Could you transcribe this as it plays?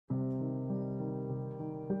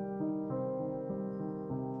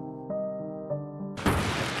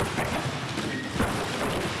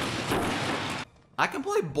I can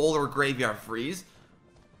play Bowler Graveyard Freeze.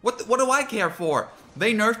 What do I care for?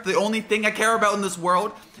 They nerfed the only thing I care about in this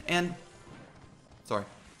world, and... Sorry.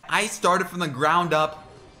 I started from the ground up,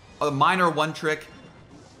 a minor one trick,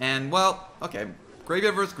 and, well, okay,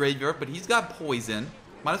 Graveyard versus Graveyard, but he's got Poison.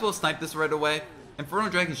 Might as well snipe this right away. Inferno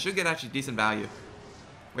Dragon should get actually decent value.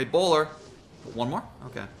 Wait, Bowler. One more?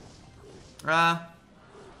 Okay.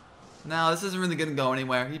 No, this isn't really going to go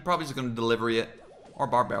anywhere. He's probably just going to deliver it. Or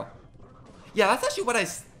Bar Barrel. Yeah, that's actually what I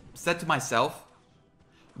said to myself.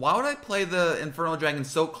 Why would I play the Inferno Dragon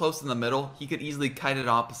so close in the middle? He could easily kite it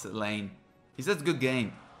opposite lane. He says good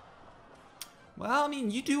game. Well, I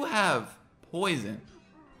mean, you do have Poison.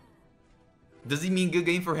 Does he mean good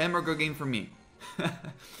game for him or good game for me?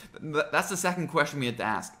 That's the second question we had to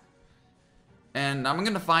ask. And I'm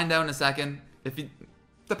going to find out in a second. If he...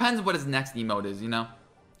 Depends what his next emote is, you know?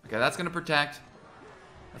 Okay, that's going to protect.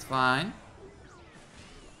 That's fine.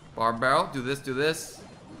 Bar Barrel, do this, do this.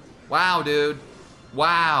 Wow, dude.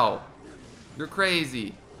 Wow. You're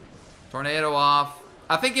crazy. Tornado off.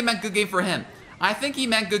 I think he meant good game for him. I think he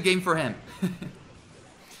meant good game for him.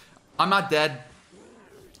 I'm not dead.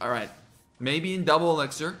 Alright. Maybe in double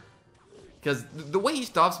elixir. Because the way he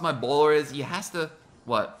stops my bowler is he has to,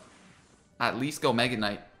 what? At least go Mega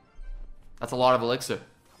Knight. That's a lot of elixir.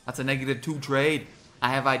 That's a -2 trade. I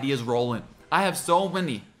have ideas rolling. I have so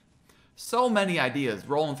many ideas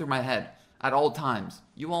rolling through my head at all times.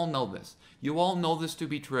 You all know this. You all know this to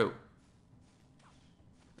be true.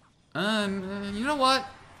 You know what?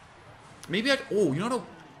 Maybe oh, you know what?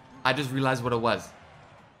 I just realized what it was.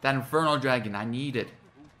 That Inferno Dragon. I need it.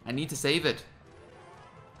 I need to save it.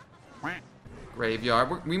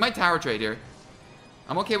 Graveyard. We might tower trade here.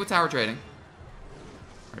 I'm okay with tower trading.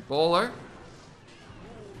 Alright, Bowler.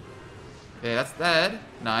 Okay, that's dead.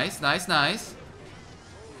 Nice, nice, nice.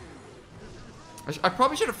 I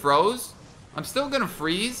probably should have froze. I'm still gonna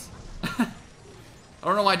freeze. I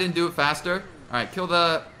don't know why I didn't do it faster. Alright, kill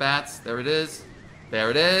the bats. There it is. There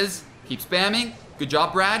it is. Keep spamming. Good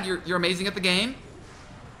job, Brad. You're amazing at the game.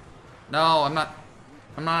 No, I'm not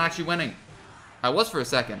actually winning. I was for a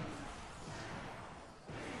second.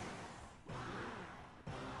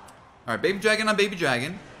 Alright, Baby Dragon on Baby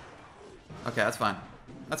Dragon. Okay, that's fine.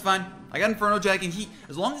 That's fine. I got Inferno Dragon.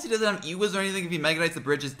 As long as he doesn't have Ewas or anything, if he Mega Knights, the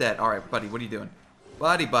bridge is dead. Alright, buddy, what are you doing?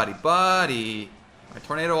 Buddy, buddy, buddy. Alright,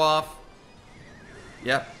 Tornado off.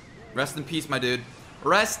 Yep. Rest in peace, my dude.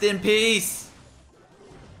 Rest in peace!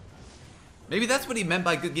 Maybe that's what he meant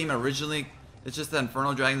by good game originally. It's just that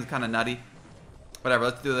Inferno Dragon's kind of nutty. Whatever,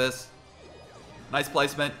 let's do this. Nice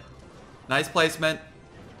placement. Nice placement.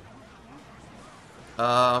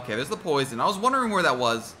 Okay, there's the poison. I was wondering where that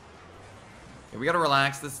was. Okay, we gotta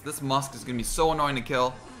relax. This Musk is gonna be so annoying to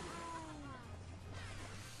kill.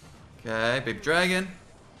 Okay, Baby Dragon.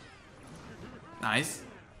 Nice.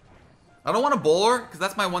 I don't want a bowler, because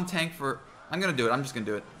that's my one tank for... I'm gonna do it. I'm just gonna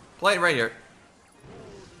do it. Play it right here.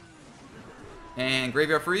 And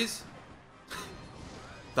Graveyard Freeze.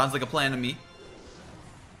 Sounds like a plan to me.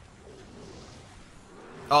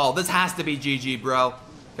 Oh, this has to be GG, bro.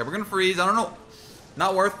 Okay, we're gonna freeze. I don't know.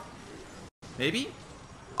 Not worth. Maybe?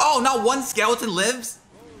 Oh, not one skeleton lives?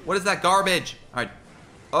 What is that garbage? Alright.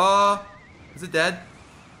 Is it dead?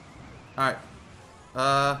 Alright.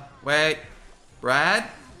 Wait. Brad?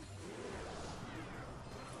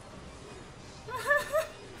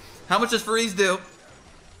 How much does freeze do?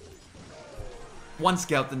 One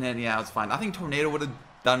skeleton hit. Yeah, it's fine. I think Tornado would have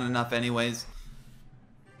done enough anyways.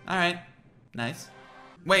 Alright. Nice.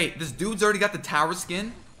 Wait, this dude's already got the tower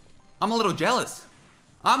skin? I'm a little jealous.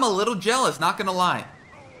 I'm a little jealous, not gonna lie.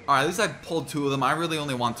 Alright, at least I pulled 2 of them. I really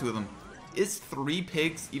only want 2 of them. Is 3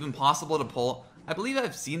 pigs even possible to pull? I believe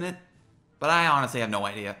I've seen it, but I honestly have no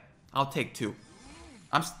idea. I'll take 2.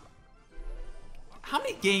 How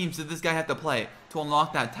many games did this guy have to play to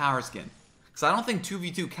unlock that tower skin? Because I don't think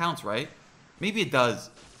 2v2 counts, right? Maybe it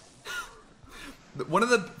does. One of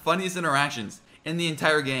the funniest interactions in the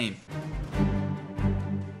entire game.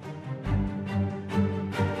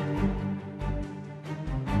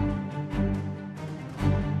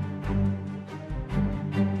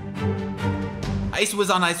 Ice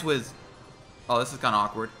Whiz on Ice Whiz. Oh, this is kind of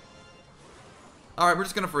awkward. Alright, we're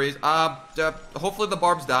just gonna freeze. Hopefully the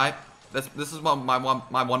barbs die. This is my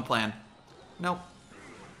one plan. Nope.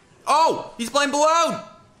 Oh! He's playing Balloon!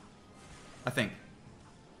 I think.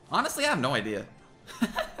 Honestly, I have no idea.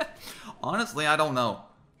 Honestly, I don't know.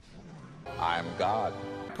 I'm God.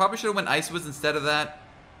 Probably should have went Ice Whiz instead of that.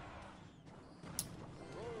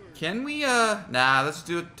 Can we, Nah, let's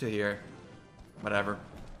do it to here. Whatever.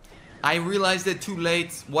 I realized it too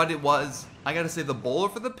late what it was. I gotta save the bowler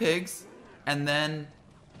for the pigs. And then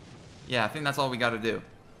Yeah, I think that's all we gotta do.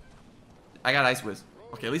 I got Ice Whiz.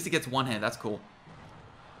 Okay, at least he gets one hit. That's cool.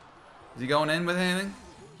 Is he going in with anything?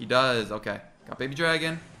 He does. Okay. Got Baby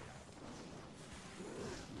Dragon.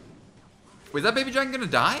 Wait, is that Baby Dragon gonna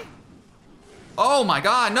die? Oh my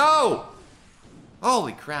god, no!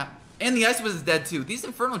 Holy crap. And the Ice Whiz is dead too. These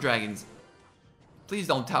Inferno Dragons. Please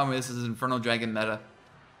don't tell me this is Inferno Dragon meta.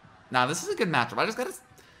 Nah, this is a good matchup. I just gotta...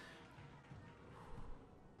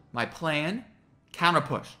 My plan, counter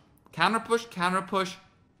push. Counter push, counter push,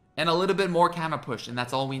 and a little bit more counter push, and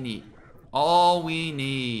that's all we need. All we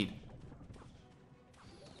need.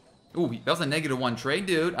 Ooh, that was a -1 trade,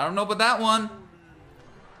 dude. I don't know about that one.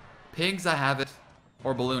 Pigs, I have it.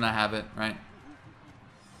 Or Balloon, I have it, right?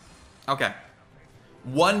 Okay.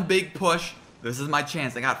 One big push. This is my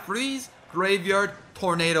chance. I got Freeze, Graveyard,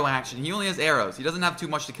 Tornado action. He only has arrows. He doesn't have too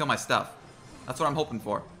much to kill my stuff. That's what I'm hoping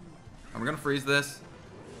for. And we're gonna freeze this.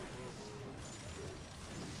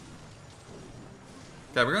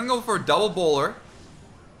 Okay, we're gonna go for a double bowler.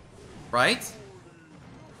 Right?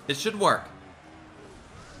 It should work.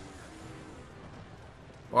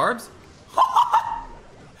 Barbs?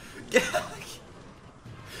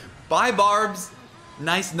 Bye, Barbs.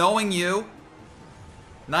 Nice knowing you.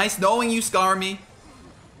 Nice knowing you, Skarmy.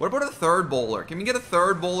 What about a third bowler? Can we get a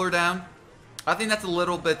third bowler down? I think that's a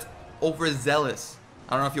little bit overzealous.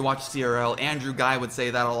 I don't know if you watch CRL. Andrew Guy would say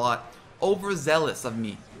that a lot. Overzealous of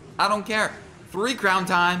me. I don't care. 3 crown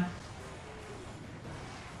time.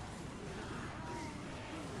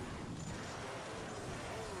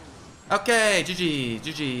 Okay, GG's,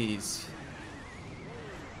 GG's.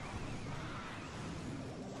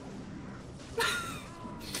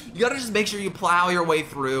 You gotta just make sure you plow your way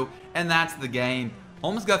through, and that's the game.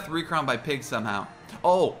 Almost got 3 crown by Pig somehow.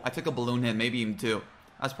 Oh, I took a balloon hit, maybe even 2.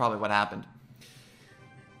 That's probably what happened.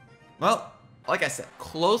 Well, like I said,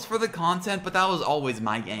 close for the content, but that was always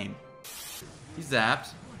my game. He zapped.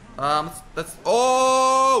 Let's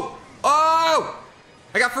oh! Oh!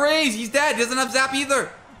 I got Freeze! He's dead! He doesn't have zap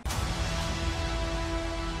either!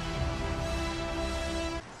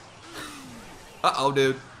 Uh-oh,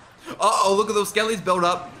 dude. Uh-oh, look at those skellies build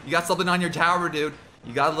up. You got something on your tower, dude.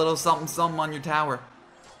 You got a little something something on your tower.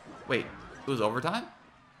 Wait, it was overtime?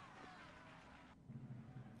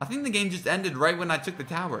 I think the game just ended right when I took the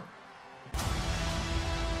tower.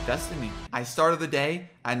 Destiny. I started the day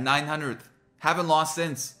at 900th. Haven't lost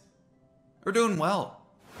since. We're doing well.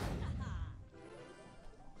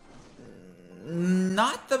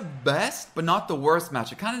 Not the best, but not the worst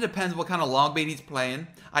match. It kind of depends what kind of log bait he's playing.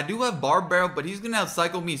 I do have Barb Barrel, but he's going to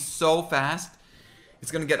outcycle me so fast.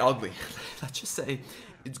 It's going to get ugly. Let's just say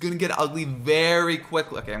it's going to get ugly very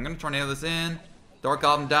quickly. Okay, I'm going to tornado this in. Dark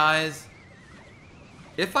Goblin dies.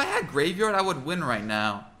 If I had Graveyard, I would win right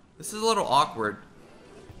now. This is a little awkward.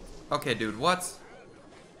 Okay, dude, what's...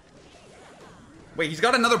 Wait, he's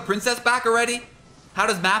got another princess back already? How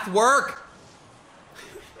does math work?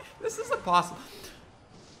 This is impossible.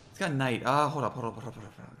 He's got knight. Hold up.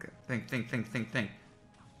 Okay. Think.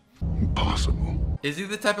 Impossible. Is he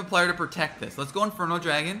the type of player to protect this? Let's go Inferno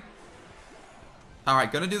Dragon.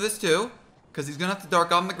 Alright, gonna do this too. Because he's gonna have to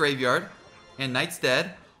Dark Goblin the graveyard. And knight's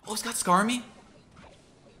dead. Oh, he's got Skarmy?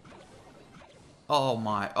 Oh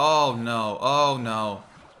my. Oh no. Oh no.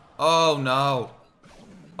 Oh no.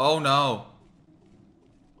 Oh no.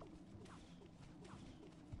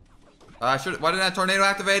 Why didn't I tornado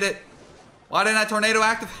activate it? Why didn't I tornado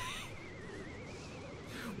activate?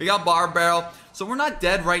 We got Barb Barrel. So we're not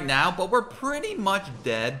dead right now, but we're pretty much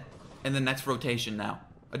dead in the next rotation now.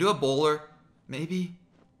 I do have Bowler. Maybe.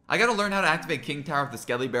 I gotta learn how to activate King Tower with the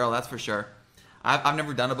Skelly Barrel, that's for sure. I've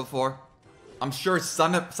never done it before. I'm sure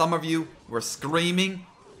some of you were screaming,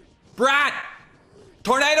 Brad!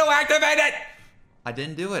 Tornado activate it! I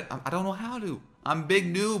didn't do it. I don't know how to. I'm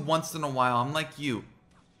big noob once in a while. I'm like you.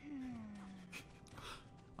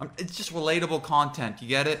 It's just relatable content, you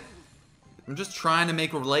get it? I'm just trying to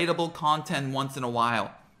make relatable content once in a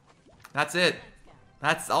while. That's it.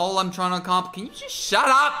 That's all I'm trying to accomplish. Can you just shut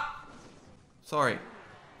up? Sorry,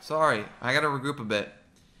 I gotta regroup a bit.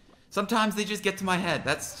 Sometimes they just get to my head.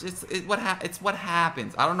 That's just it's what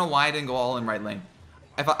happens. I don't know why I didn't go all in right lane.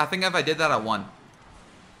 I think if I did that, I won.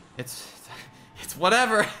 It's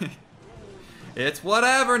whatever. It's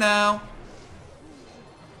whatever now.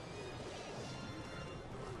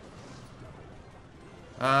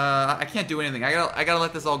 I can't do anything. I gotta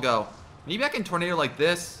let this all go. Maybe I can tornado like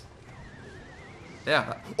this.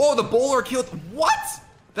 Yeah. Oh, the bowler killed. What?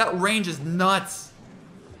 That range is nuts.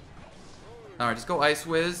 All right, just go Ice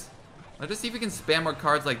Whiz. Let's just see if we can spam our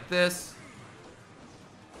cards like this.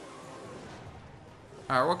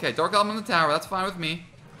 All right, okay. Dark Goblin on the tower. That's fine with me.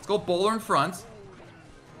 Let's go bowler in front.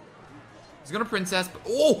 He's gonna princess.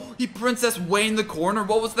 Oh, he princess way in the corner.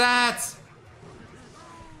 What was that?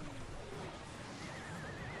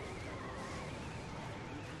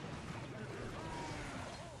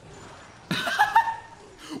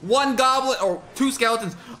 One goblet or two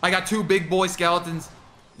skeletons. I got two big boy skeletons.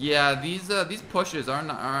 Yeah, these pushes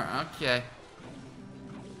aren't okay.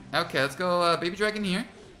 Okay, let's go baby dragon here.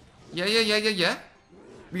 Yeah.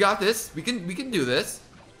 We got this. We can do this.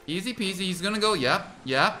 Easy peasy. He's gonna go. Yep.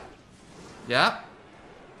 That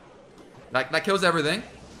kills everything.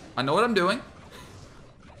 I know what I'm doing.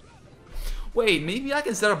 Wait, maybe I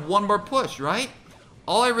can set up one more push, right?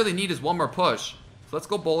 All I really need is one more push. So let's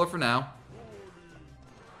go bowler for now.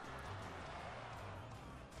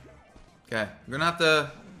 Okay, we're gonna have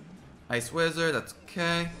to ice wizard. That's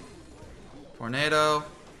okay. Tornado.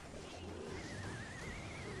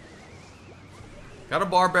 Gotta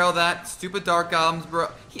bar barrel that. Stupid dark goblins, bro.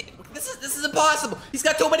 This is impossible. He's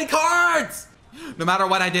got too many cards. No matter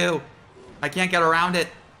what I do, I can't get around it.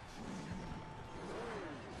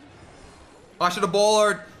 Oh, I should have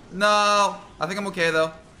bowlered. No, I think I'm okay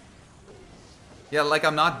though. Yeah, like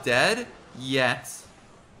I'm not dead yet.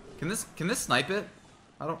 Can this snipe it?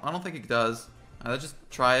 I don't think it does. Let's just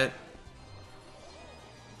try it.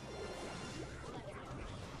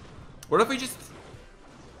 What if we just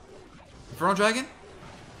Inferno Dragon?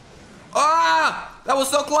 Ah! That was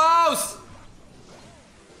so close!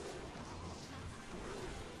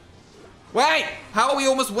 Wait! How are we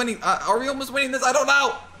almost winning? Are we almost winning this? I don't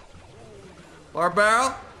know! Bar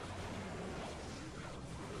barrel?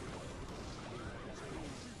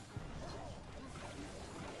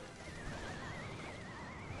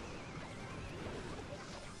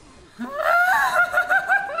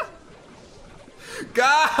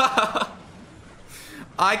 God!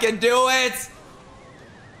 I can do it!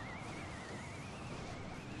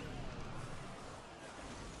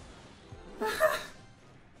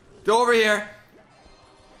 Go over here.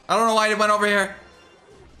 I don't know why it went over here.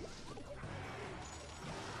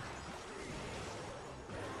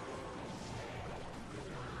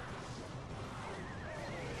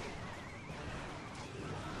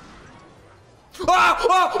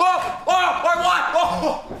 I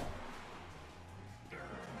won!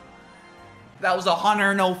 That was a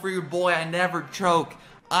hunter no for your boy. I never choke.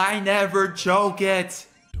 I never choke it.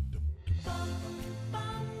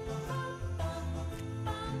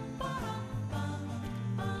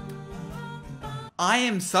 I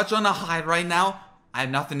am such on a high right now. I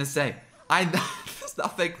have nothing to say. There's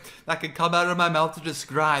nothing that could come out of my mouth to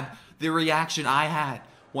describe the reaction I had.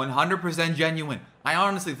 100% genuine. I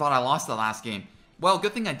honestly thought I lost the last game. Well,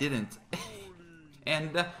 good thing I didn't.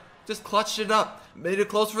 And just clutched it up. Made it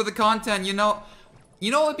close for the content, you know.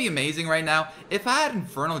 You know what would be amazing right now? If I had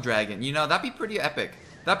Inferno Dragon, you know, that'd be pretty epic.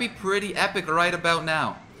 That'd be pretty epic right about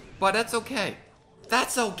now. But that's okay.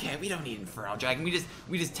 That's okay. We don't need Inferno Dragon. We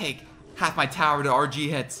just take half my tower to RG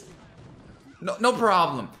hits. No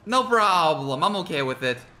problem. No problem. I'm okay with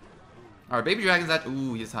it. Alright, baby dragon's that.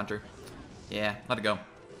 Ooh, he's hunter. Yeah, let it go.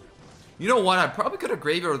 You know what? I probably could have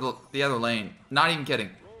graveyarded the other lane. Not even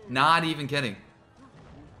kidding. Not even kidding.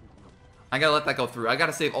 I gotta let that go through. I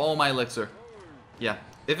gotta save all my elixir. Yeah.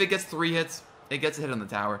 If it gets 3 hits, it gets a hit on the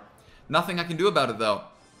tower. Nothing I can do about it, though.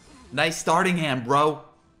 Nice starting hand, bro.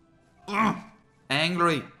 Ugh.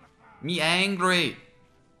 Angry. Me angry.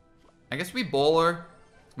 I guess we bowler.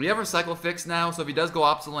 We have our cycle fixed now, so if he does go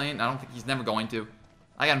opposite lane, I don't think he's never going to.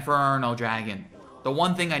 I got Inferno Dragon. The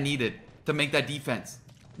one thing I needed to make that defense.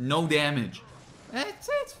 No damage.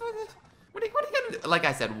 It's for the... What are you gonna do? Like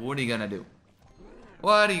I said, what are you gonna do?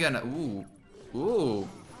 What are you gonna... Ooh.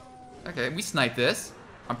 Okay, we sniped this.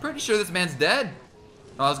 I'm pretty sure this man's dead.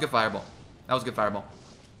 Oh, that was a good fireball. That was a good fireball.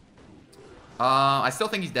 I still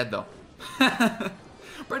think he's dead, though.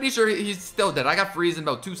 Pretty sure he's still dead. I got freeze in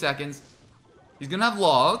about 2 seconds. He's gonna have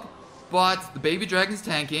log, but the baby dragon's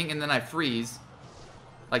tanking, and then I freeze.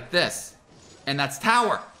 Like this. And that's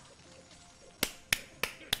tower.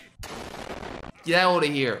 Get out of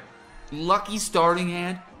here. Lucky starting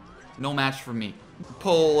hand. No match for me.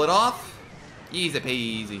 Pull it off. Easy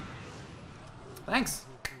peasy. Thanks.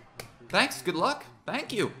 Thanks. Good luck.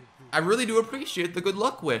 Thank you. I really do appreciate the good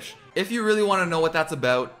luck wish. If you really want to know what that's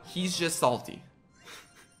about, he's just salty.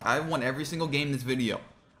 I won every single game in this video.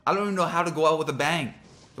 I don't even know how to go out with a bang.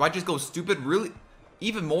 Do I just go stupid, really?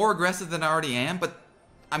 Even more aggressive than I already am, but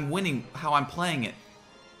I'm winning how I'm playing it.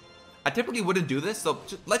 I typically wouldn't do this, so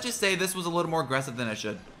let's just say this was a little more aggressive than I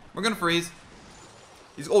should. We're gonna freeze.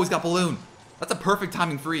 He's got balloon. That's a perfect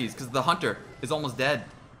timing freeze, because the hunter is almost dead.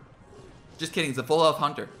 Just kidding, it's a full health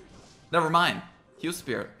hunter. Never mind. Heal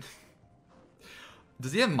spirit.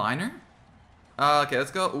 Does he have minor? Okay, let's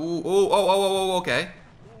go. Ooh, ooh, oh, okay.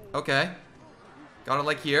 Okay. Got it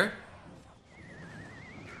like here.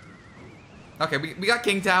 Okay, we got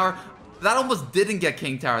King Tower. That almost didn't get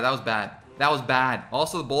King Tower. That was bad. That was bad.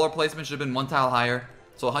 Also, the bowler placement should have been 1 tile higher.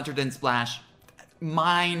 So Hunter didn't splash.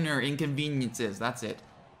 Minor inconveniences. That's it.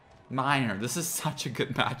 Minor. This is such a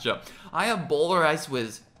good matchup. I have bowler, Ice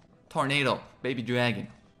Wiz, Tornado, Baby Dragon,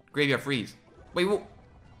 Graveyard Freeze. Wait, whoa.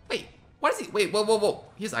 Wait. What is he? Wait, whoa.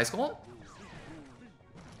 He has Ice Golem?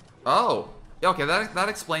 Oh. Okay, that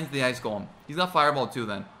explains the Ice Golem. He's got Fireball too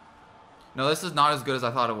then. No, this is not as good as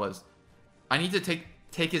I thought it was. I need to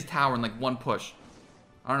take his tower in like 1 push.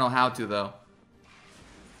 I don't know how to though.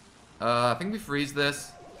 I think we freeze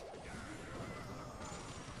this.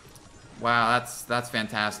 Wow, that's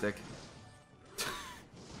fantastic.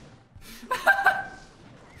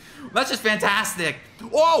 That's just fantastic.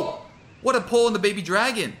 Whoa! What a pull in the Baby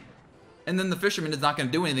Dragon. And then the Fisherman is not going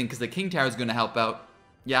to do anything because the King Tower is going to help out.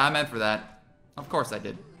 Yeah, I meant for that. Of course I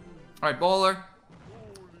did. Alright, bowler.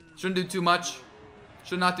 Shouldn't do too much.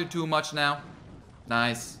 Should not do too much now.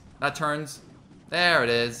 Nice. That turns. There it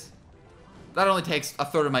is. That only takes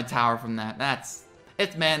 1/3 of my tower from that.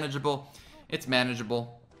 It's manageable. It's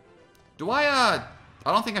manageable. Do I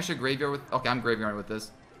don't think I should graveyard with, okay, I'm graveyarding with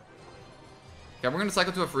this. Okay, we're gonna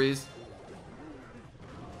cycle to a freeze.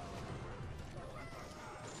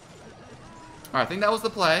 Alright, I think that was the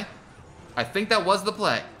play. I think that was the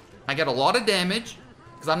play. I get a lot of damage,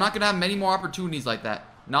 because I'm not gonna have many more opportunities like that.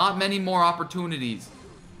 Not many more opportunities.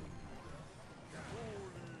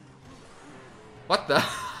 What the?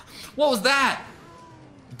 What was that?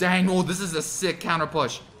 Dang, oh, this is a sick counter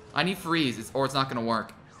push. I need freeze, or it's not gonna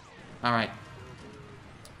work. Alright.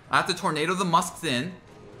 I have to tornado the musks in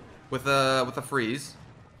with a freeze.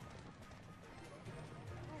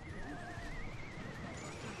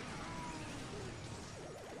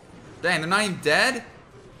 Dang, they're not even dead?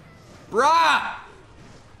 Bruh!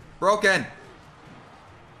 Broken.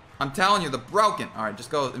 I'm telling you, they're broken. Alright, just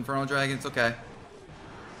go Infernal Dragon, it's okay.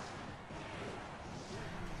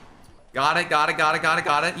 Got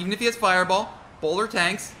it. Even if he has Fireball, Bowler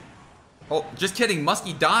tanks. Oh, just kidding.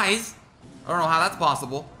 Muskie dies. I don't know how that's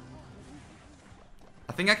possible.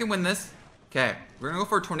 I think I can win this. Okay, we're gonna go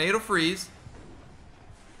for a Tornado Freeze.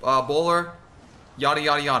 Bowler. Yada,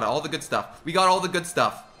 yada, yada. All the good stuff. We got all the good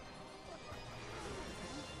stuff.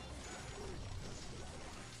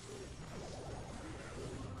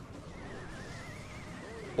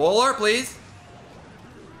 Bowler, please.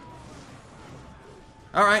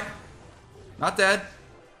 Alright. Not dead.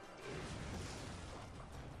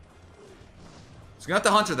 Just gonna have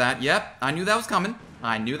to Hunter that. Yep, I knew that was coming.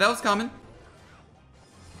 I knew that was coming.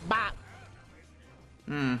 Bah.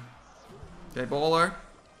 Okay, bowler.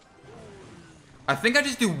 I think I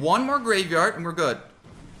just do 1 more graveyard and we're good.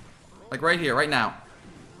 Like right here, right now.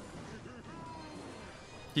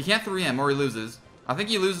 He can't 3M or he loses. I think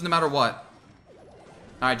he loses no matter what.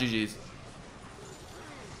 Alright, GG's.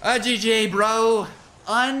 GG, bro.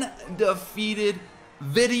 Undefeated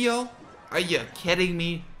video. Are you kidding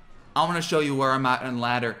me? I want to show you where I'm at in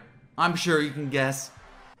ladder. I'm sure you can guess.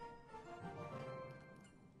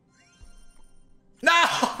 No!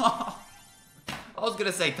 I was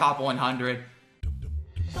gonna say top 100.